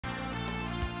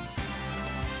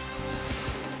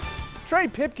Trey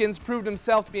Pipkins proved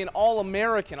himself to be an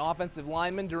All-American offensive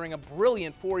lineman during a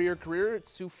brilliant four-year career at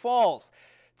Sioux Falls.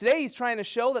 Today he's trying to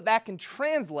show that that can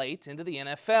translate into the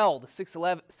NFL. The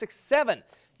 6'7"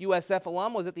 USF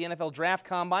alum was at the NFL Draft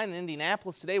Combine in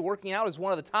Indianapolis today, working out as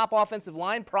one of the top offensive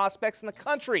line prospects in the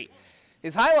country.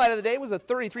 His highlight of the day was a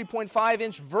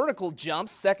 33.5-inch vertical jump,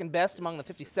 second best among the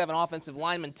 57 offensive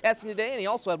linemen testing today, and he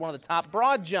also had one of the top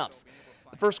broad jumps.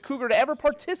 The first Cougar to ever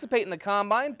participate in the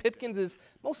Combine, Pipkins is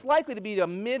most likely to be a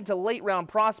mid to late round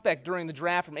prospect during the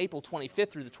draft from April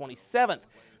 25th through the 27th.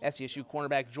 SDSU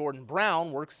cornerback Jordan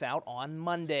Brown works out on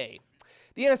Monday.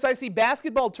 The NSIC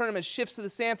basketball tournament shifts to the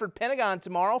Sanford Pentagon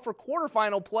tomorrow for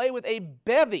quarterfinal play with a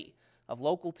bevy of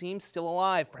local teams still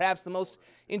alive. Perhaps the most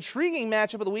intriguing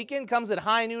matchup of the weekend comes at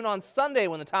high noon on Sunday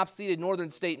when the top-seeded Northern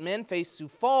State men face Sioux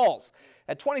Falls.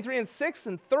 At 23-6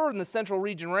 and third in the Central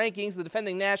Region rankings, the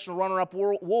defending national runner-up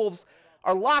Wolves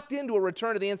are locked into a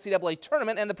return to the NCAA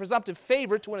tournament and the presumptive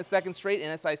favorite to win a second straight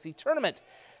NSIC tournament.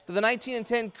 For the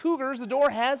 19-10 Cougars, the door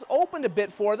has opened a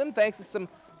bit for them thanks to some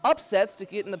upsets to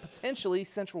get in the potentially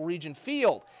Central Region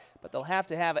field. But they'll have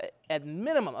to have, at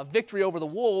minimum, a victory over the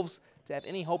Wolves to have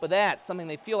any hope of that, something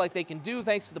they feel like they can do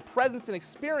thanks to the presence and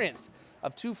experience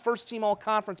of two first-team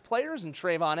all-conference players in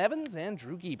Trayvon Evans and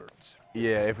Drew Giebert.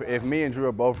 Yeah, if me and Drew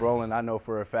are both rolling, I know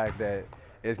for a fact that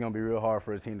it's going to be real hard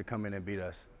for a team to come in and beat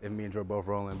us if me and Drew are both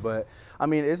rolling. But, I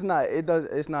mean, it's not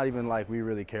even like we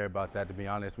really care about that, to be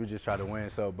honest. We just try to win.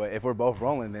 So, but if we're both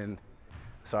rolling, then,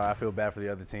 sorry, I feel bad for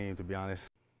the other team, to be honest.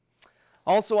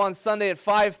 Also on Sunday at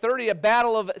 5:30, a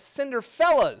battle of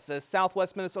Cinderfellas as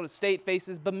Southwest Minnesota State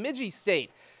faces Bemidji State.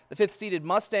 The 5th-seeded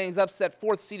Mustangs upset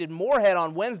 4th-seeded Moorhead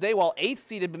on Wednesday, while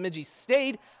 8th-seeded Bemidji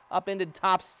State upended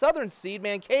top Southern seed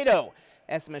Mankato.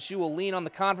 SMSU will lean on the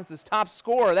conference's top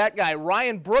scorer, that guy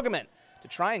Ryan Brueggemann, to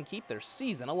try and keep their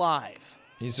season alive.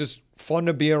 He's just fun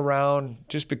to be around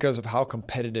just because of how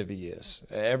competitive he is.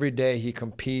 Every day he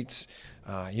competes.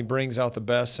 He brings out the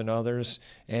best in others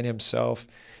and himself.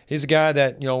 He's a guy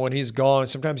that, you know, when he's gone,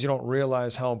 sometimes you don't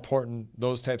realize how important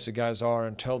those types of guys are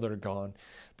until they're gone.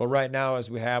 But right now, as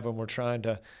we have him, we're trying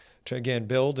to again,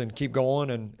 build and keep going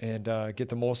and get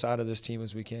the most out of this team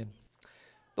as we can.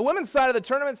 The women's side of the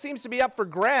tournament seems to be up for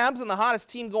grabs, and the hottest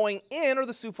team going in are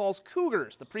the Sioux Falls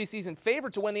Cougars. The preseason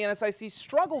favorite to win the NSIC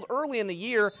struggled early in the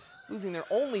year, losing their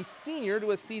only senior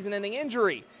to a season-ending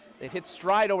injury. They've hit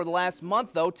stride over the last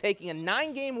month, though, taking a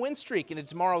 9-game win streak into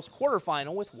tomorrow's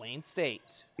quarterfinal with Wayne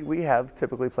State. We have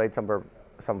typically played some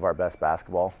of our best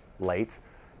basketball late,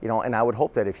 you know, and I would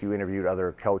hope that if you interviewed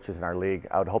other coaches in our league,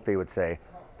 I would hope they would say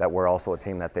that we're also a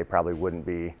team that they probably wouldn't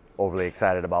be overly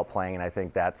excited about playing, and I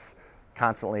think that's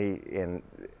constantly in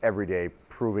every day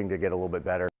proving to get a little bit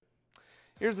better.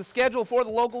 Here's the schedule for the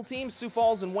local teams. Sioux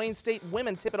Falls and Wayne State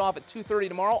women tip it off at 2:30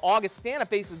 tomorrow. Augustana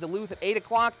faces Duluth at 8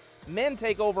 o'clock. Men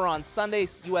take over on Sunday.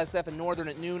 USF and Northern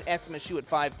at noon. SMSU at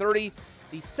 5:30.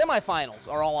 The semifinals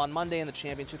are all on Monday and the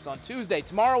championships on Tuesday.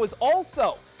 Tomorrow is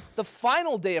also the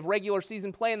final day of regular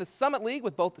season play in the Summit League,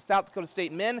 with both the South Dakota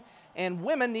State men and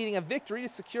women needing a victory to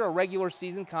secure a regular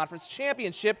season conference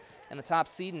championship and the top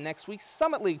seed in next week's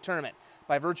Summit League tournament.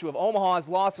 By virtue of Omaha's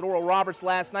loss at Oral Roberts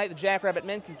last night, the Jackrabbit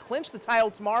men can clinch the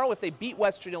title tomorrow if they beat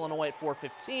Western Illinois at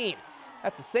 4:15.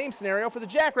 That's the same scenario for the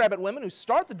Jackrabbit women, who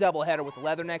start the doubleheader with the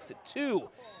Leathernecks at 2.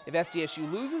 If SDSU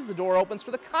loses, the door opens for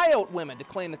the Coyote women to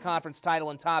claim the conference title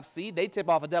and top seed. They tip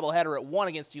off a doubleheader at 1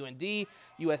 against UND.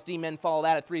 USD men follow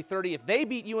that at 3:30. If they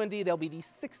beat UND, they'll be the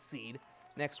 6th seed.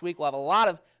 Next week, we'll have a lot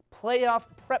of playoff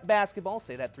prep basketball,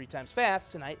 say that 3 times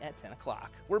fast, tonight at 10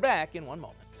 o'clock. We're back in 1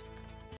 moment.